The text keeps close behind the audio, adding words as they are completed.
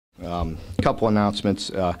Couple announcements.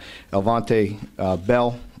 Elvante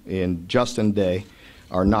Bell and Justin Day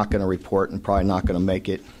are not going to report and probably not going to make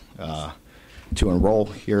it to enroll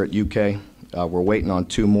here at UK. We're waiting on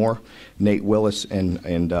 2 more, Nate Willis and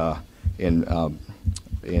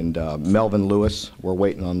Melvin Lewis. We're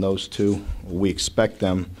waiting on those 2. We expect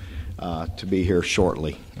them to be here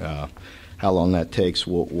shortly. How long that takes,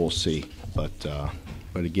 we'll see.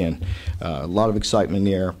 But again, a lot of excitement in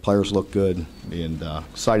the air. Players look good, and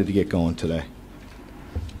excited to get going today.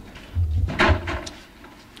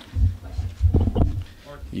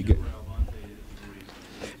 You get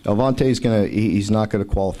Elvante's he's not gonna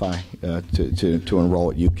qualify to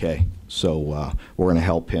enroll at UK, so we're gonna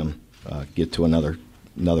help him get to another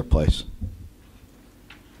place.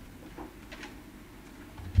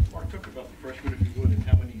 Mark, talk about the freshmen if you would, and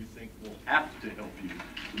how many you think will have to help you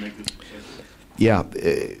to make this successful. Yeah,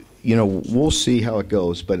 you know, we'll see how it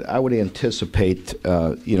goes, but I would anticipate,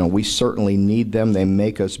 you know, we certainly need them. They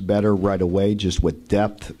make us better right away, just with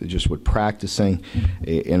depth, just with practicing,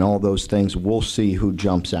 and all those things. We'll see who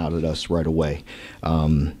jumps out at us right away,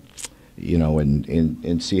 you know,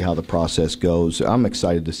 and see how the process goes. I'm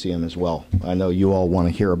excited to see them as well. I know you all want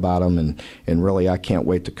to hear about them, and really I can't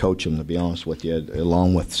wait to coach them, to be honest with you,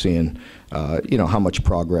 along with seeing, you know, how much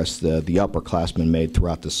progress the upperclassmen made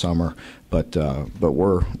throughout the summer. But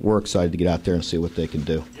we're excited to get out there and see what they can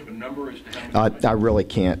do. Do you have a number as to how many? I really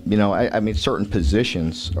can't. You know, I mean, certain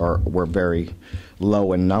positions were very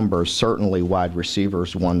low in numbers. Certainly, wide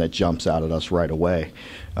receivers, one that jumps out at us right away.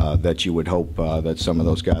 That you would hope that some of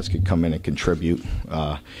those guys could come in and contribute.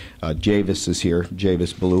 Javis is here.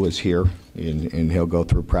 Javis Blue is here, and he'll go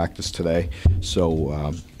through practice today.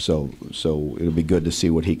 So it'll be good to see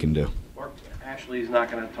what he can do. Mark, Ashley's not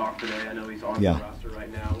going to talk today. I know he's on Yeah. the roster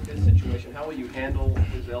right now. His situation, how will you handle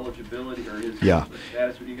his eligibility or his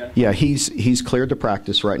status with you guys? Yeah, he's cleared to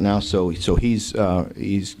practice right now, so he's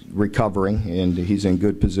recovering and he's in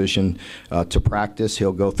good position to practice.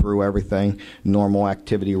 He'll go through everything, normal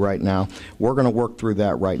activity right now. We're going to work through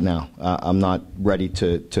that right now. I'm not ready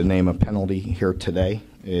to name a penalty here today.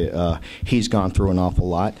 He's gone through an awful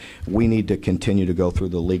lot. We need to continue to go through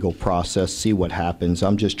the legal process, see what happens.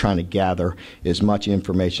 I'm just trying to gather as much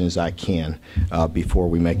information as I can before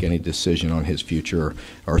we make any decision on his future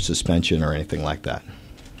or suspension or anything like that.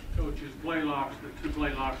 Coach, is Blaylocks, the 2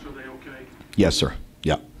 Blaylocks, are they okay? Yes, sir.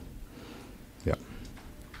 Yeah. Yeah.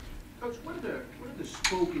 Coach, what are the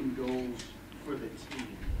spoken goals for the team?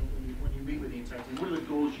 When you meet with the entire team, what are the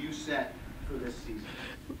goals you set for this season?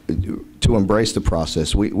 To embrace the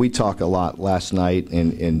process. We talked a lot last night,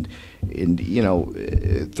 and you know,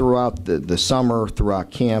 throughout the summer,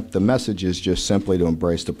 throughout camp, the message is just simply to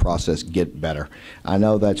embrace the process, get better. I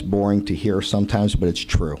know that's boring to hear sometimes, but it's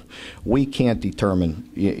true. We can't determine,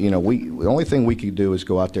 you know, the only thing we could do is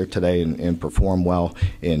go out there today and perform well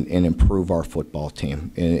and improve our football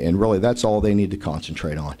team. And really that's all they need to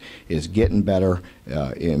concentrate on, is getting better,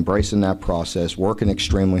 embracing that process, working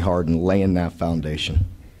extremely hard, and laying that foundation.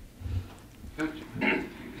 Coach, you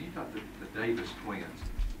talked the Davis twins.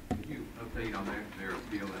 Could you update on their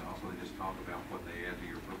appeal and also just talk about what they add to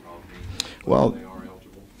your football team? Well, they are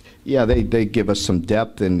eligible. Yeah, they give us some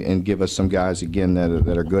depth and give us some guys, again,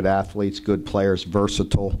 that are good athletes, good players,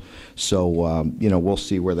 versatile. So, you know, we'll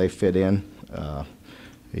see where they fit in,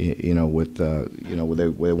 you know, with, you know, they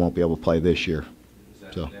won't be able to play this year. Is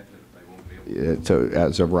that So, definite they won't be able to?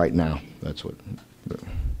 as of right now, that's what.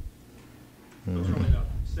 There's only about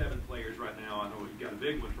 7 players right now. I know you've got a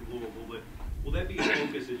big one from Louisville, but will that be a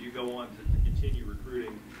focus as you go on to continue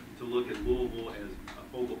recruiting, to look at Louisville as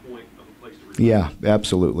a focal point of a place to recruit? Yeah,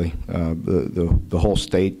 absolutely. The whole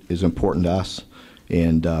state is important to us,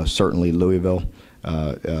 and certainly Louisville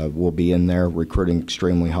will be in there recruiting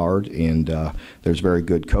extremely hard, and there's very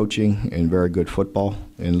good coaching and very good football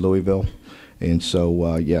in Louisville, and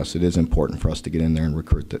so yes, it is important for us to get in there and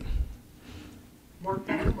recruit it. Mark,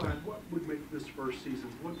 in your mind, what would make this first season?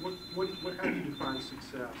 How do you define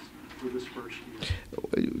success for this first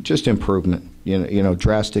year? Just improvement, you know,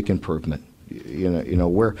 drastic improvement. You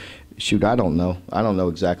know, shoot, I don't know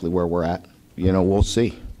exactly where we're at. You know, we'll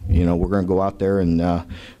see. You know, we're going to go out there and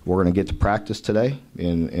we're going to get to practice today,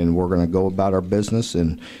 and we're going to go about our business,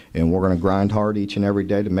 and we're going to grind hard each and every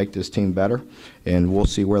day to make this team better, and we'll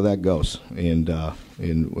see where that goes, and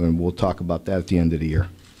we'll talk about that at the end of the year.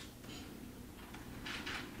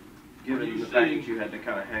 Given the fact that you had to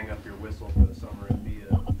kind of hang up your whistle for the summer and be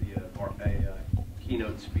a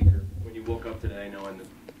keynote speaker, when you woke up today knowing that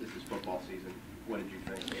this is football season, what did you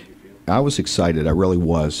think? What did you feel? I was excited. I really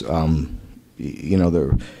was. You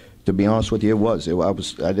know, to be honest with you,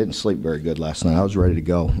 I didn't sleep very good last night. I was ready to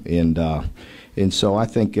go, and And so I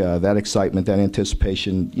think that excitement, that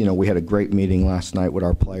anticipation, we had a great meeting last night with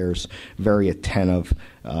our players, very attentive,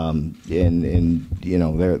 and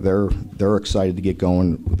they're excited to get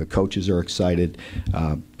going. The coaches are excited,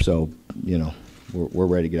 so we're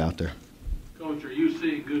ready to get out there. Coach, are you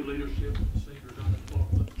seeing good leadership in the seniors on this ball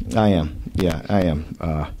club? I am. Yeah, I am.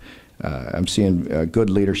 I'm seeing good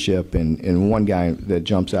leadership, and one guy that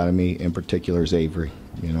jumps out at me in particular is Avery.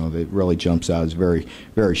 That really jumps out as a very,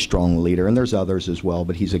 very strong leader. And there's others as well,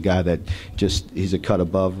 but he's a guy that he's a cut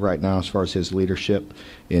above right now as far as his leadership.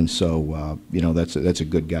 And so, that's a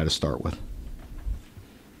good guy to start with.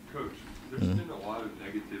 Coach, there's been a lot of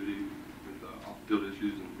negativity with off-field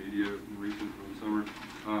issues in the media in recent from the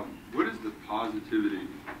summer. What is the positivity,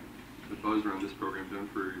 the buzz around this program done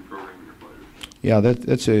for your program and your players? Yeah,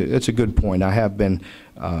 that's a good point. I have been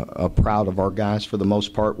proud of our guys for the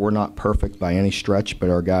most part. We're not perfect by any stretch, but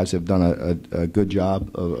our guys have done a good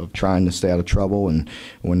job of trying to stay out of trouble. And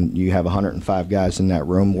when you have 105 guys in that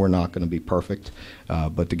room, we're not going to be perfect.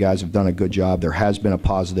 But the guys have done a good job. There has been a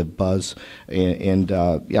positive buzz, and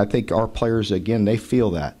I think our players, again, they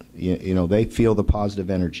feel that. They feel the positive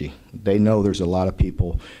energy. They know there's a lot of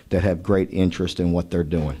people that have great interest in what they're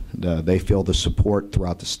doing. They feel the support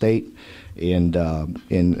throughout the state, and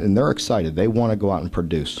they're excited. They want to go out and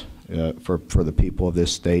produce for the people of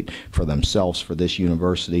this state, for themselves, for this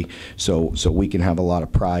university, so we can have a lot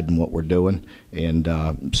of pride in what we're doing. And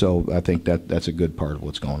so I think that's a good part of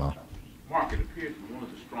what's going on. Mark, it appears that one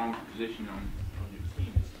of the strongest positions on your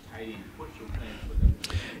team is tight end. What's your plan for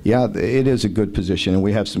that? Yeah, it is a good position, and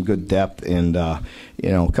we have some good depth. And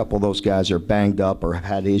a couple of those guys are banged up or have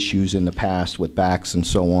had issues in the past with backs and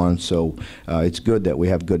so on. So it's good that we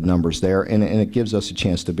have good numbers there, and it gives us a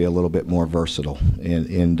chance to be a little bit more versatile.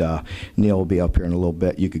 And Neil will be up here in a little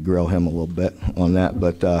bit. You could grill him a little bit on that,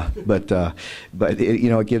 but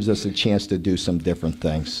it gives us a chance to do some different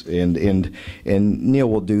things. And Neil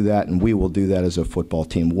will do that, and we will do that as a football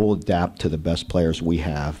team. We'll adapt to the best players we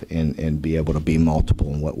have and be able to be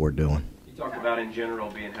multiple in what we're doing. You talked about in general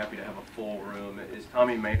being happy to have a full room. Is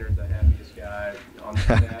Tommy Maynard the happiest guy on the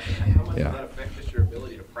staff? And how much does that affect just your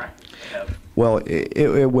ability to practice? Well,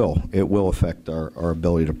 it will. It will affect our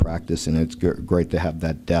ability to practice, and it's great to have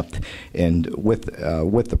that depth. And with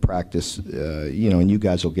the practice, and you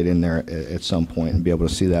guys will get in there at some point and be able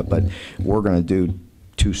to see that. But we're going to do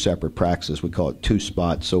two separate practices. We call it two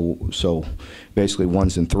spots. So basically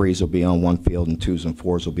 1s and 3s will be on one field and 2s and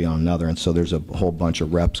 4s will be on another. And so there's a whole bunch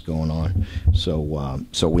of reps going on.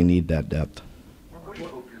 So we need that depth. What do you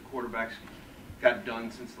hope your quarterbacks got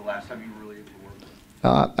done since the last time you were really able to work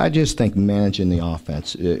with? I just think managing the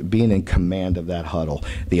offense, being in command of that huddle,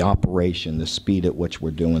 the operation, the speed at which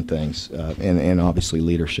we're doing things, and obviously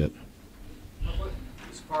leadership.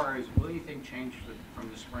 As far as, what do you think changed from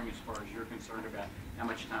the spring as far as you're concerned about how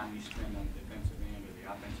much time you spend on the defensive end or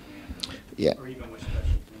the offensive end, Yeah. or even with special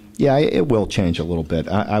teams? Yeah, it will change a little bit.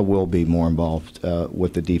 I will be more involved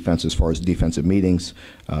with the defense as far as defensive meetings,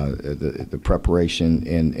 the preparation,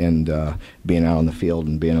 and being out on the field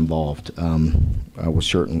and being involved. I will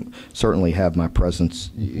certainly have my presence,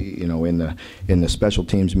 in the special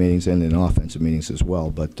teams meetings and in offensive meetings as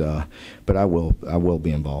well. But I will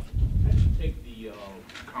be involved. How do you take the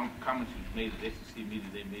comments you made at SEC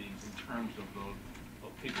media meetings in terms of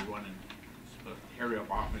people running hurry-up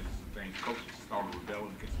offenses and things? Coaches started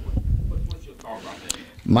rebelling against what's your thought about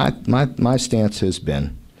that? My stance has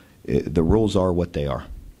been, the rules are what they are.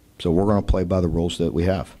 So we're going to play by the rules that we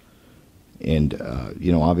have. And,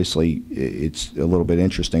 obviously it's a little bit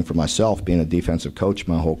interesting for myself being a defensive coach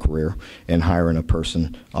my whole career and hiring a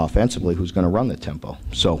person offensively who's going to run the tempo.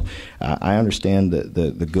 So I understand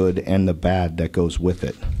the good and the bad that goes with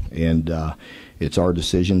it. And it's our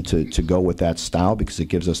decision to go with that style because it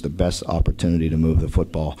gives us the best opportunity to move the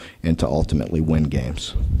football and to ultimately win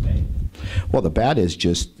games. Well, the bad is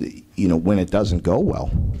just, when it doesn't go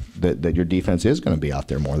well, that your defense is going to be out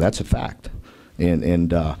there more. That's a fact.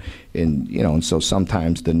 And so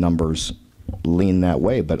sometimes the numbers lean that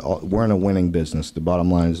way, but we're in a winning business. The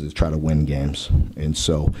bottom line is to try to win games. And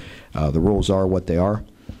so the rules are what they are.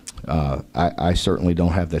 I certainly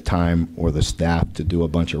don't have the time or the staff to do a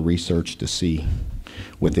bunch of research to see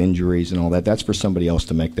with injuries and all that. That's for somebody else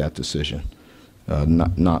to make that decision,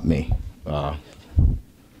 not me. Sorry.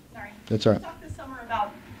 That's all right. You talked this summer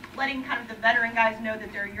about letting kind of the veteran guys know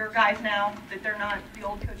that they're your guys now, that they're not the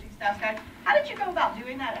old coaching staff guys. How did you go about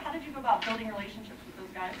doing that? How did you go about building relationships with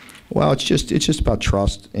those guys? Well, it's just about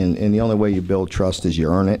trust, and the only way you build trust is you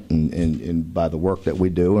earn it, and by the work that we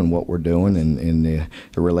do and what we're doing and the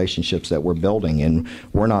relationships that we're building. And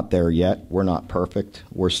we're not there yet. We're not perfect.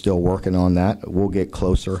 We're still working on that. We'll get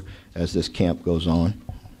closer as this camp goes on.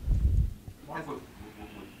 Mark, with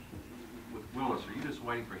Willis, are you just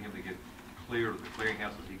waiting for him to get clear of the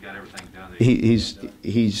clearinghouse? Has he got everything done?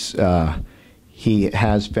 He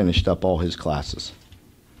has finished up all his classes,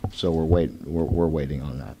 so we're waiting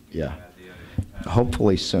on that. Yeah,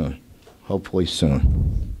 hopefully soon. Hopefully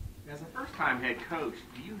soon. As a first-time head coach,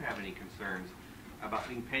 do you have any concerns about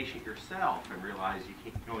being patient yourself and realize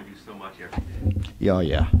you can only do so much every day?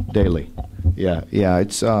 Yeah, daily. Yeah.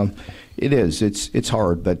 It is. It's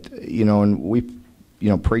hard, but and we,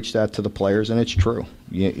 preach that to the players, and it's true.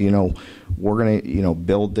 We're gonna,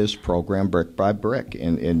 build this program brick by brick,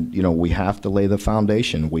 and we have to lay the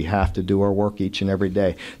foundation. We have to do our work each and every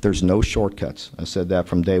day. There's no shortcuts. I said that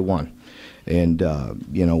from day one. And,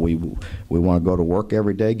 we want to go to work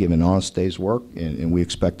every day, give an honest day's work, and we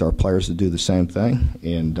expect our players to do the same thing,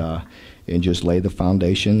 and just lay the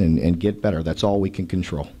foundation and get better. That's all we can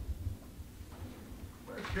control.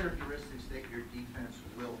 What are characteristics that your defense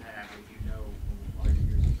will have if you know all your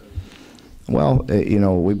years of coaching?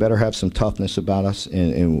 Well, we better have some toughness about us,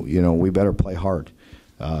 and we better play hard.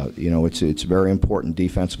 It's very important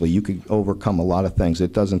defensively. You could overcome a lot of things.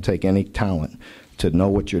 It doesn't take any talent to know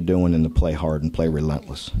what you're doing and to play hard and play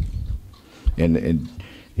relentless. And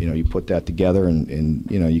you put that together, and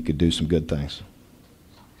you could do some good things.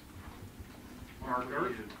 Mark,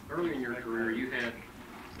 early in your career, you had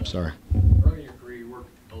Sorry. early in your career, you worked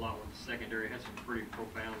a lot with the secondary, had some pretty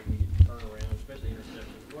profound turnarounds, especially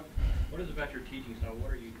interceptions. What is it about your teaching style?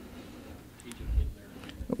 What are you teaching kids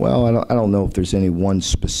there? Well, I don't know if there's any one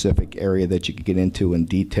specific area that you could get into in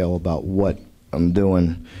detail about what I'm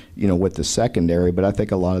doing, with the secondary, but I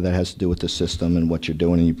think a lot of that has to do with the system and what you're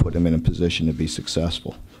doing, and you put them in a position to be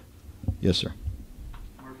successful. Yes, sir.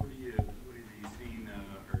 Mark, what have you seen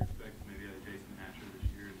or expect maybe out of Jason Hatcher this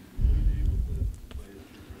year, and what he's able to play this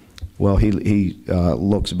year? Well, he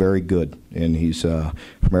looks very good, and he's from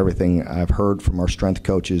everything I've heard from our strength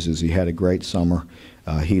coaches is he had a great summer.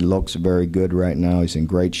 He looks very good right now. He's in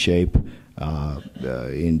great shape.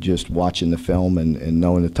 In just watching the film and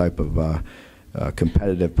knowing the type of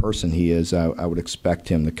competitive person he is, I would expect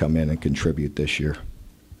him to come in and contribute this year.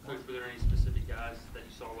 Coach, were there any specific guys that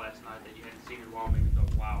you saw last night that you hadn't seen in a while, maybe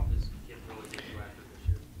thought, wow, this kid really did go after this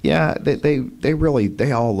year? Yeah,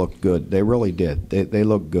 they all looked good. They really did. They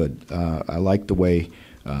looked good. I like the way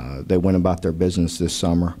they went about their business this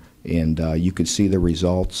summer, and you could see the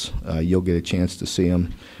results. You'll get a chance to see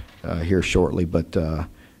them here shortly, but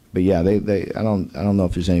yeah, I don't know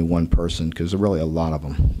if there's any one person, because really a lot of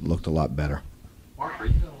them looked a lot better. Mark, are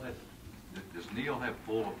you going to does Neil have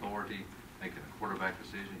full authority making a quarterback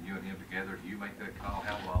decision, you and him together? Do you make that call?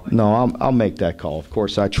 How will they? No, I'll make that call. Of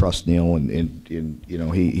course, I trust Neil, and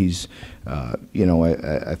he's,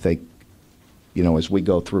 I think, as we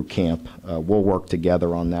go through camp, we'll work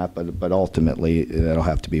together on that, but ultimately that'll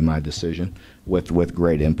have to be my decision with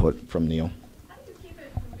great input from Neil. How do you keep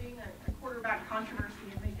it from being a quarterback controversy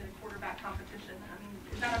and make it a quarterback competition? I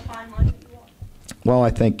mean, is that a fine line that you walk? Well,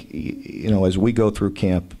 I think, as we go through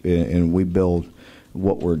camp and we build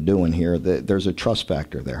what we're doing here, there's a trust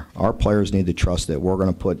factor there. Our players need to trust that we're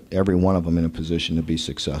going to put every one of them in a position to be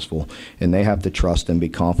successful, and they have to trust and be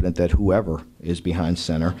confident that whoever is behind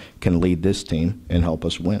center can lead this team and help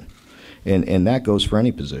us win. And that goes for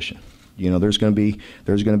any position. There's going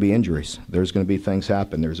to be injuries. There's going to be things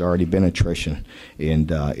happen. There's already been attrition,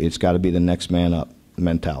 and it's got to be the next man up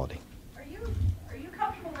mentality. Are you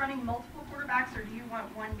comfortable running multiple quarterbacks, or do you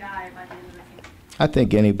want one guy by the end of the season? I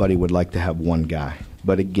think anybody would like to have one guy,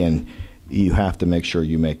 but again, you have to make sure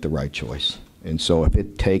you make the right choice. And so if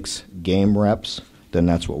it takes game reps, then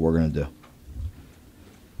that's what we're going to do.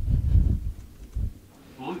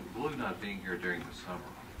 Blue not being here during the summer,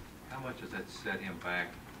 how much does that set him back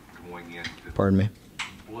going into? Pardon me?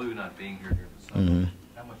 Blue not being here during the summer, Mm-hmm.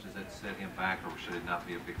 how much does that set him back, or should it not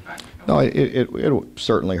be a big factor? No, it'll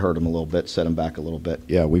certainly hurt him a little bit, set him back a little bit.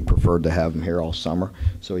 Yeah, we preferred to have him here all summer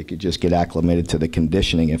so he could just get acclimated to the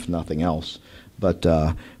conditioning, if nothing else. But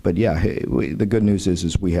yeah, the good news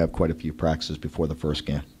is we have quite a few practices before the first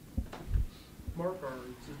game. Mark, are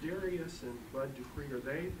Zedarius and Bud Dupree, are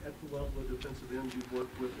they at the level of defensive ends you've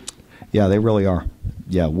worked with? Yeah, they really are.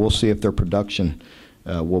 Yeah, we'll see if their production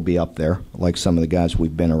will be up there, like some of the guys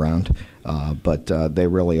we've been around. But they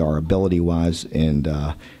really are, ability-wise, and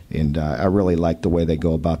I really like the way they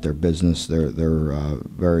go about their business. They're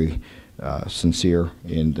very sincere,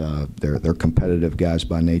 and they're competitive guys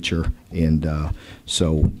by nature, and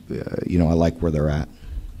so I like where they're at.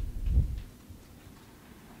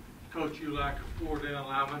 Coach, you like a 4-down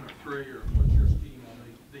lineman or 3, or what's your scheme on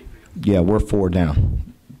the defense? Yeah, we're 4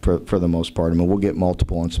 down for the most part. I mean, we'll get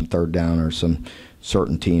multiple on some 3rd down or some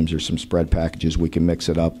certain teams or some spread packages, we can mix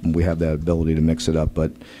it up, and we have that ability to mix it up,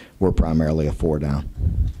 but we're primarily a 4 down.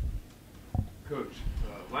 Coach,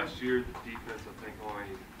 last year the defense, I think, only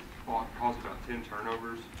caused about 10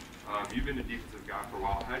 turnovers. You've been a defensive guy for a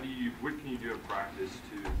while. What can you do in practice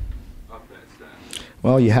to up that stat?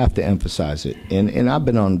 Well, you have to emphasize it, and I've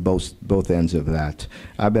been on both ends of that.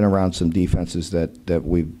 I've been around some defenses that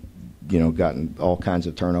we've gotten all kinds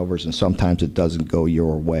of turnovers, and sometimes it doesn't go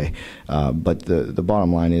your way. But the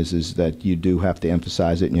bottom line is that you do have to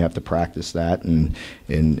emphasize it, and you have to practice that, and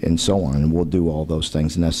so on. And we'll do all those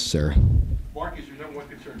things necessary. Mark, is your number one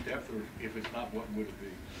concern depth, or if it's not, what would it be?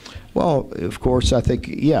 Well, of course, I think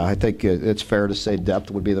it's fair to say depth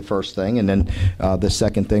would be the first thing, and then the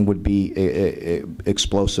second thing would be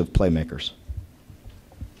explosive playmakers.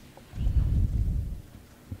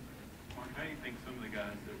 How do you think some of the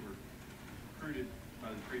guys that were recruited by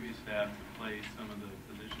the previous staff to play some of the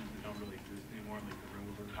positions that don't really exist anymore, like the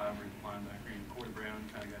rover, hybrid, linebacker, and Corey Brown,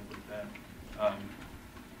 kind of guys like that?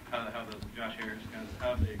 How those Josh Harris guys,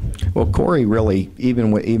 how they exist? Well, Corey really,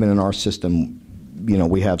 even in our system,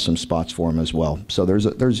 we have some spots for him as well. So there's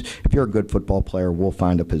if you're a good football player, we'll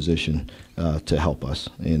find a position to help us,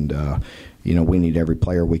 and we need every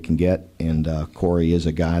player we can get, and Corey is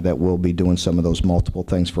a guy that will be doing some of those multiple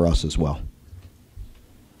things for us as well.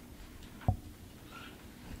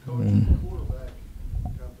 Coach, quarterback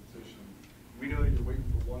competition, we know that you're waiting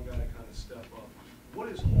for one guy to kind of step up. What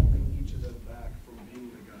is holding each of them back from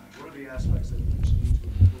being the guy? What are the aspects that you just need to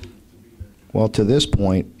improve to be there? Well, to this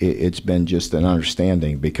point, it's been just an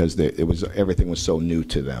understanding because everything was so new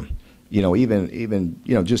to them. Even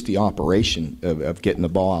just the operation of getting the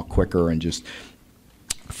ball out quicker and just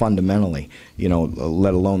fundamentally,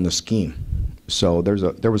 let alone the scheme. So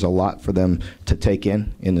there was a lot for them to take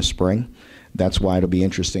in the spring. That's why it'll be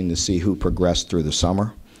interesting to see who progressed through the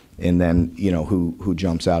summer, and then who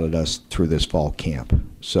jumps out at us through this fall camp.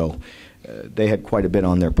 So they had quite a bit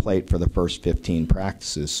on their plate for the first 15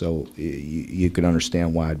 practices. So you can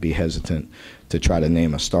understand why I'd be hesitant to try to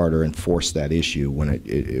name a starter and force that issue when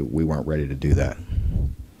we weren't ready to do that. You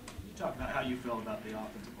talk about how you felt about the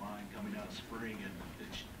offensive line coming out of spring, and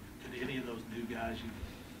could any of those new guys you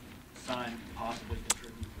signed possibly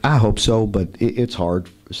contribute? I hope so, but it's hard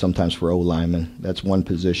sometimes for O-linemen. That's one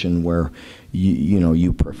position where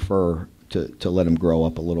you prefer to let them grow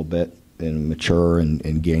up a little bit and mature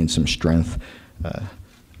and gain some strength.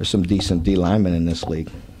 There's some decent D-linemen in this league.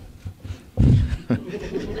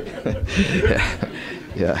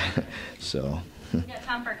 yeah. So. We got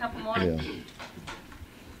time for a couple more. Yeah. Over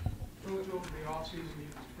the offseason, you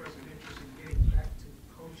expressed an interest in getting back to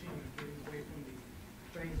coaching and getting away from the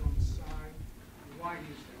things on the side. Why is that?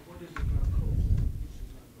 What is it about coaching that you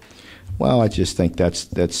should not go? Well, I just think that's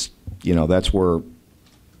where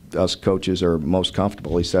us coaches are most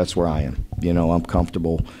comfortable. At least that's where I am. I'm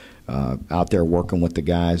comfortable out there working with the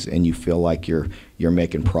guys, and you feel like you're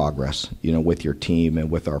making progress, with your team and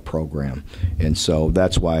with our program. And so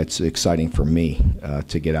that's why it's exciting for me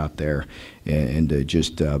to get out there and to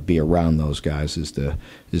just be around those guys is to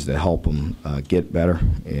help them get better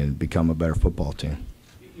and become a better football team.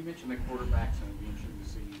 You mentioned the quarterbacks, and it'd be interesting to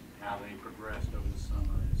see how they progressed over the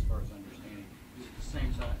summer as far as understanding. Is it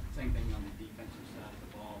the same thing on the defensive side of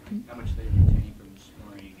the ball? How much they retained from the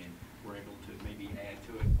spring and were able to maybe add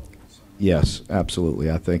to it over the summer? Yes, absolutely.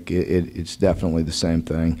 I think it's definitely the same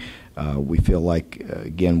thing. We feel like,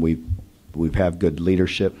 again, we've had good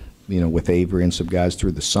leadership, with Avery and some guys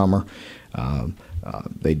through the summer.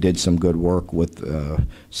 They did some good work with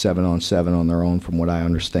 7-on-7 on their own, from what I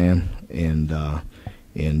understand, and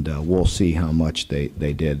we'll see how much they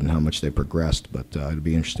did and how much they progressed. But it'll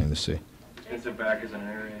be interesting to see. Defensive back is an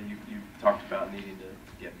area you talked about needing to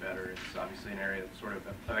get better. It's obviously an area that's sort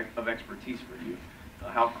of expertise for you.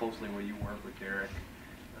 How closely will you work with Derek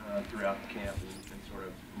throughout the camp and sort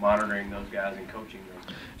of monitoring those guys and coaching them?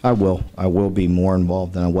 I will be more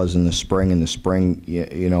involved than I was in the spring. In the spring,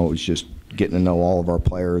 it was just getting to know all of our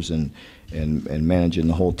players and managing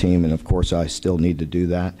the whole team. And of course, I still need to do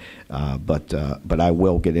that. But I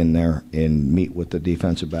will get in there and meet with the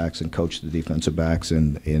defensive backs and coach the defensive backs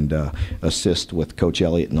and assist with Coach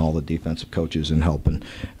Elliott and all the defensive coaches and helping.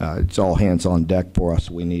 It's all hands on deck for us.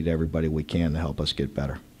 We need everybody we can to help us get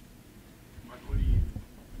better. Mark, what do you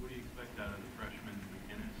expect out of the freshman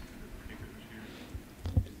McGinnis, kicker this year?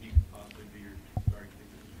 Is he possibly be your starting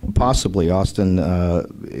kicker? Possibly. Austin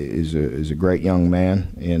is a great young man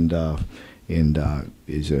and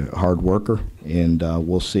is a hard worker, and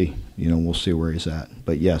we'll see. We'll see where he's at.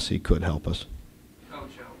 But yes, he could help us.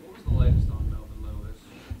 Coach, what was the latest on Melvin Lewis?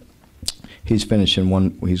 He's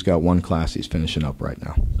finishing he's got one class he's finishing up right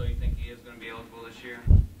now. So you think he is going to be eligible this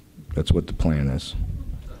That's what the plan is.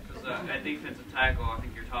 Because at defensive tackle, I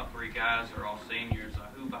think your top 3 guys are all seniors.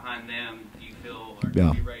 Who behind them do you feel are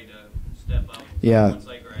going to be ready to step up once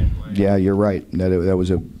they graduate? Yeah, you're right. That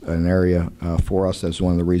was an area for us. That's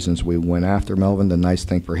one of the reasons we went after Melvin. The nice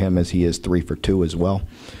thing for him is he is 3 for 2 as well.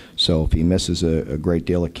 So if he misses a great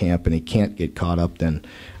deal of camp and he can't get caught up, then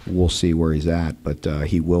we'll see where he's at. But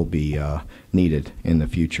he will be needed in the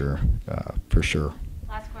future for sure.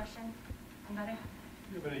 Last question. Anybody?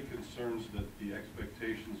 Do you have any concerns that the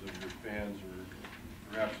expectations of your fans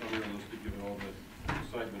are perhaps unrealistic given all the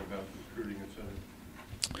excitement about recruiting, et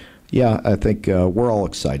cetera? Yeah, I think we're all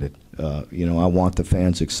excited. I want the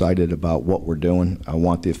fans excited about what we're doing. I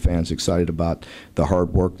want the fans excited about the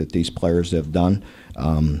hard work that these players have done.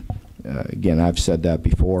 Again, I've said that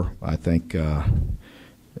before. I think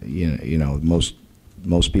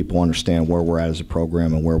most people understand where we're at as a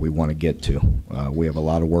program and where we want to get to. We have a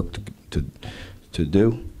lot of work to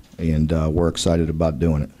do, and we're excited about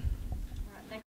doing it.